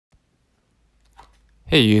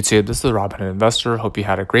Hey YouTube, this is the Robinhood Investor. Hope you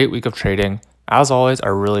had a great week of trading. As always, I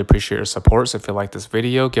really appreciate your support, so if you like this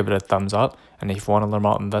video, give it a thumbs up, and if you want to learn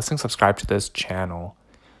about investing, subscribe to this channel.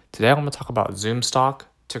 Today I'm going to talk about Zoom stock,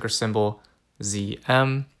 ticker symbol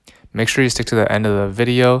ZM. Make sure you stick to the end of the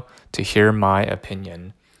video to hear my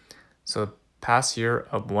opinion. So past year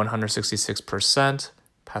up 166%,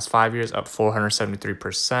 past 5 years up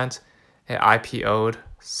 473%. It IPO'd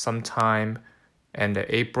sometime end of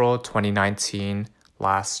April 2019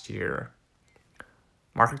 last year.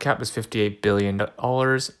 Market cap is $58 billion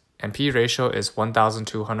and P/E ratio is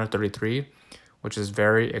 1,233, which is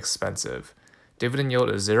very expensive. Dividend yield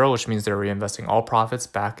is 0, which means they're reinvesting all profits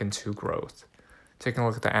back into growth. Taking a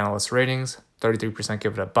look at the analyst ratings, 33%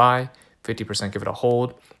 give it a buy, 50% give it a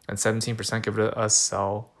hold, and 17% give it a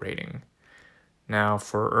sell rating. Now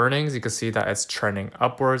for earnings, you can see that it's trending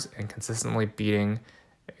upwards and consistently beating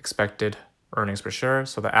expected earnings per share.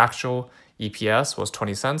 So the actual EPS was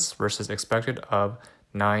 20 cents versus expected of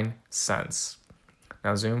 9 cents.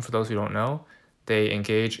 Now Zoom, for those who don't know, they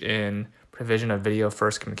engage in provision of video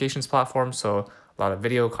first communications platforms. So a lot of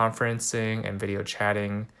video conferencing and video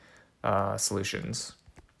chatting solutions.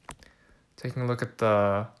 Taking a look at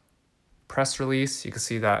the press release, you can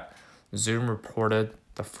see that Zoom reported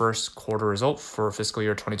the first quarter result for fiscal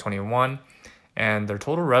year 2021, and their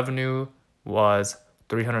total revenue was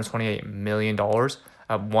 $328 million,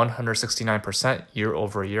 up 169% year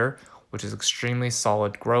over year, which is extremely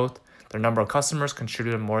solid growth. Their number of customers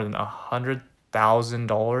contributed more than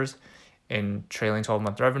 $100,000 in trailing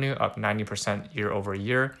 12-month revenue, up 90% year over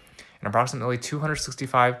year, and approximately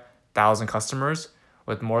 265,000 customers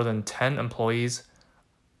with more than 10 employees,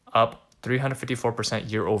 up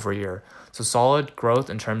 354% year over year. So solid growth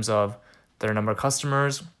in terms of their number of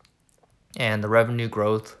customers and the revenue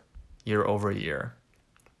growth year over year.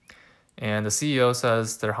 And the CEO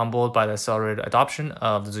says they're humbled by the accelerated adoption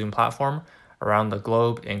of the Zoom platform around the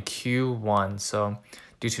globe in Q1. So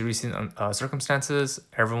due to recent circumstances,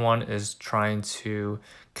 everyone is trying to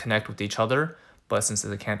connect with each other, but since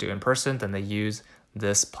they can't do it in person, then they use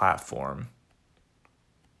this platform.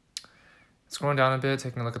 Scrolling down a bit,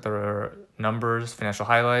 taking a look at the numbers, financial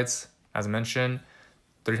highlights. As I mentioned,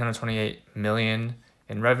 $328 million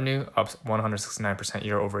in revenue, up 169%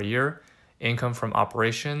 year over year. Income from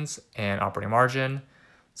operations and operating margin.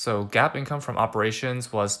 So GAAP income from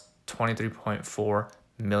operations was $23.4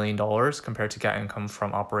 million compared to GAAP income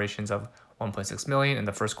from operations of $1.6 million in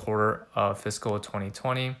the first quarter of fiscal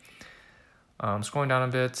 2020. Scrolling down a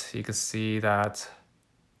bit, you can see that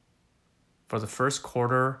for the first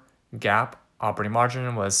quarter, GAAP operating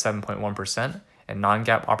margin was 7.1% and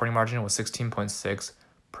non-GAAP operating margin was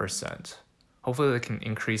 16.6%. Hopefully they can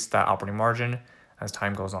increase that operating margin as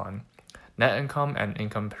time goes on. Net income and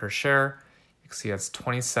income per share, you can see that's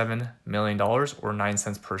 $27 million or 9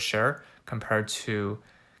 cents per share compared to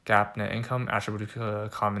GAAP net income attributed to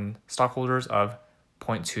common stockholders of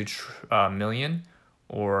 $0.2 million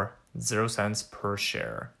or 0 cents per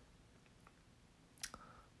share.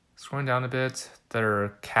 Scrolling down a bit,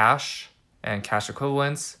 their cash and cash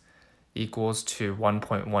equivalents equals to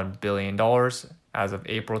 $1.1 billion as of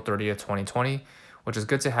April 30th, 2020, which is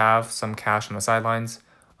good to have some cash on the sidelines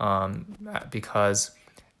because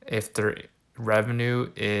if their revenue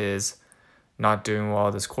is not doing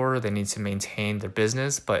well this quarter, they need to maintain their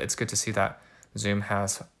business, but it's good to see that Zoom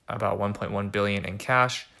has about $1.1 billion in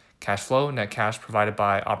cash. Cash flow, net cash provided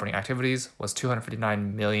by operating activities was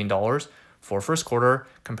 $259 million for first quarter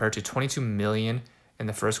compared to $22 million in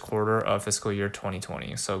the first quarter of fiscal year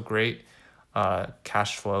 2020. So great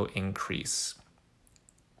cash flow increase.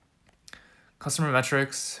 Customer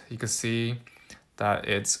metrics, you can see that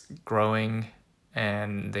it's growing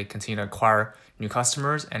and they continue to acquire new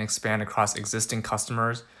customers and expand across existing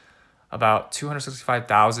customers. About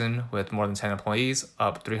 265,000 with more than 10 employees,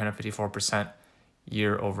 up 354%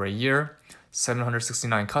 year over year.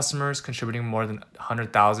 769 customers contributing more than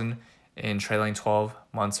 100,000 in trailing 12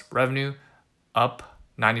 months revenue, up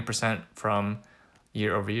 90% from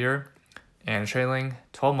year over year. And trailing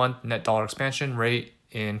 12-month net dollar expansion rate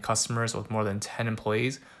in customers with more than 10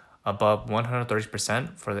 employees, above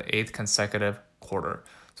 130% for the 8th consecutive quarter.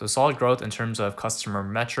 So solid growth in terms of customer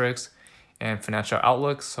metrics and financial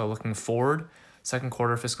outlook. So looking forward, second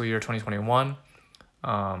quarter fiscal year 2021,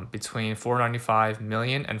 between $495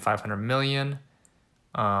 million and $500 million.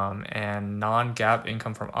 And non-GAAP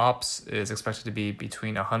income from ops is expected to be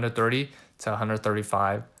between 130 to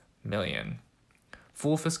 135 million.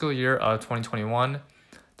 Full fiscal year of 2021,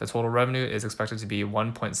 the total revenue is expected to be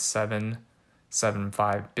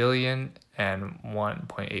 1.775 billion and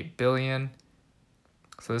 1.8 billion.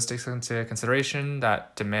 So this takes into consideration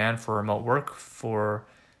that demand for remote work for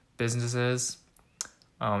businesses.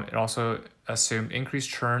 It also assumed increased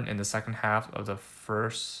churn in the second half of the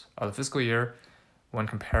fiscal year when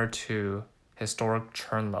compared to historic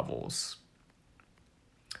churn levels.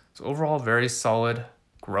 So overall, very solid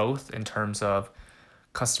growth in terms of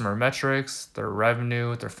customer metrics, their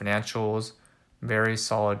revenue, their financials, very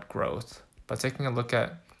solid growth. But taking a look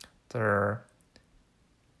at their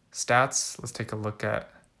stats, let's take a look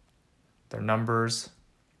at their numbers.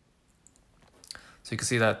 So you can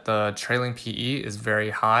see that the trailing PE is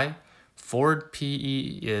very high. Forward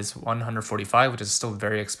PE is 145, which is still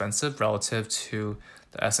very expensive relative to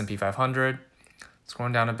the S&P 500.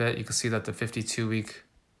 Scrolling down a bit, you can see that the 52-week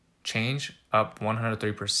change up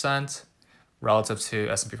 103% relative to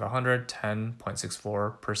S&P 500,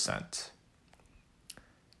 10.64%.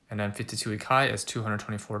 And then 52-week high is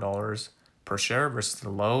 $224 per share versus the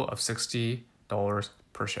low of $60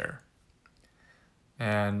 per share.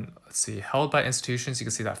 And let's see, held by institutions, you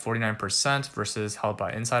can see that 49% versus held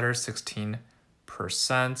by insiders, 16%.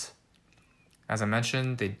 As I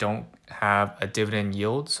mentioned, they don't have a dividend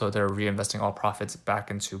yield, so they're reinvesting all profits back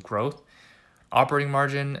into growth. Operating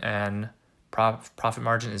margin and profit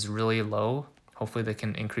margin is really low. Hopefully they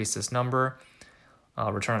can increase this number.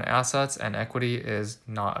 Return on assets and equity is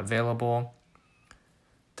not available.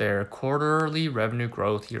 Their quarterly revenue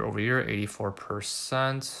growth year over year,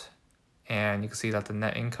 84%. And you can see that the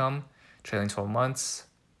net income, trailing 12 months,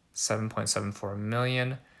 7.74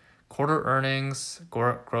 million. Quarter earnings,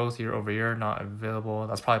 growth year over year, not available.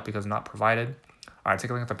 That's probably because not provided. All right,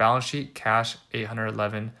 take a look at the balance sheet. Cash,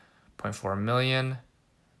 811.4 million.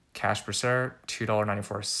 Cash per share,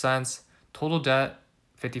 $2.94. Total debt,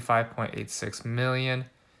 55.86 million.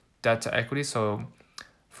 Debt to equity, so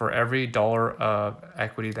for every dollar of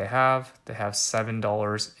equity they have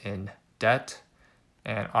 $7 in debt.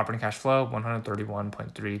 And operating cash flow,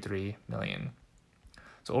 131.33 million.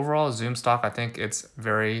 So overall, Zoom stock, I think it's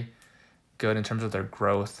very good in terms of their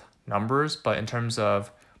growth numbers, but in terms of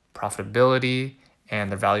profitability and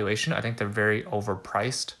their valuation, I think they're very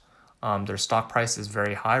overpriced. Their stock price is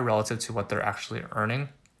very high relative to what they're actually earning.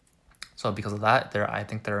 So because of that, I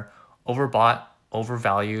think they're overbought,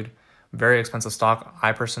 overvalued, very expensive stock.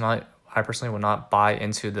 I personally would not buy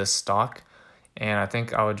into this stock, and I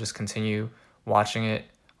think I would just continue watching it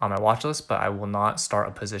on my watch list, but I will not start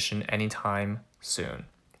a position anytime soon.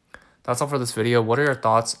 That's all for this video. What are your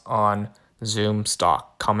thoughts on Zoom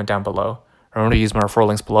stock? Comment down below. Remember to use my referral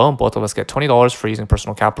links below, and both of us get $20 for using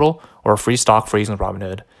personal capital or a free stock for using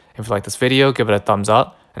Robinhood. If you like this video, give it a thumbs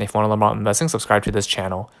up, and if you want to learn about investing, subscribe to this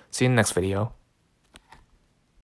channel. See you in the next video.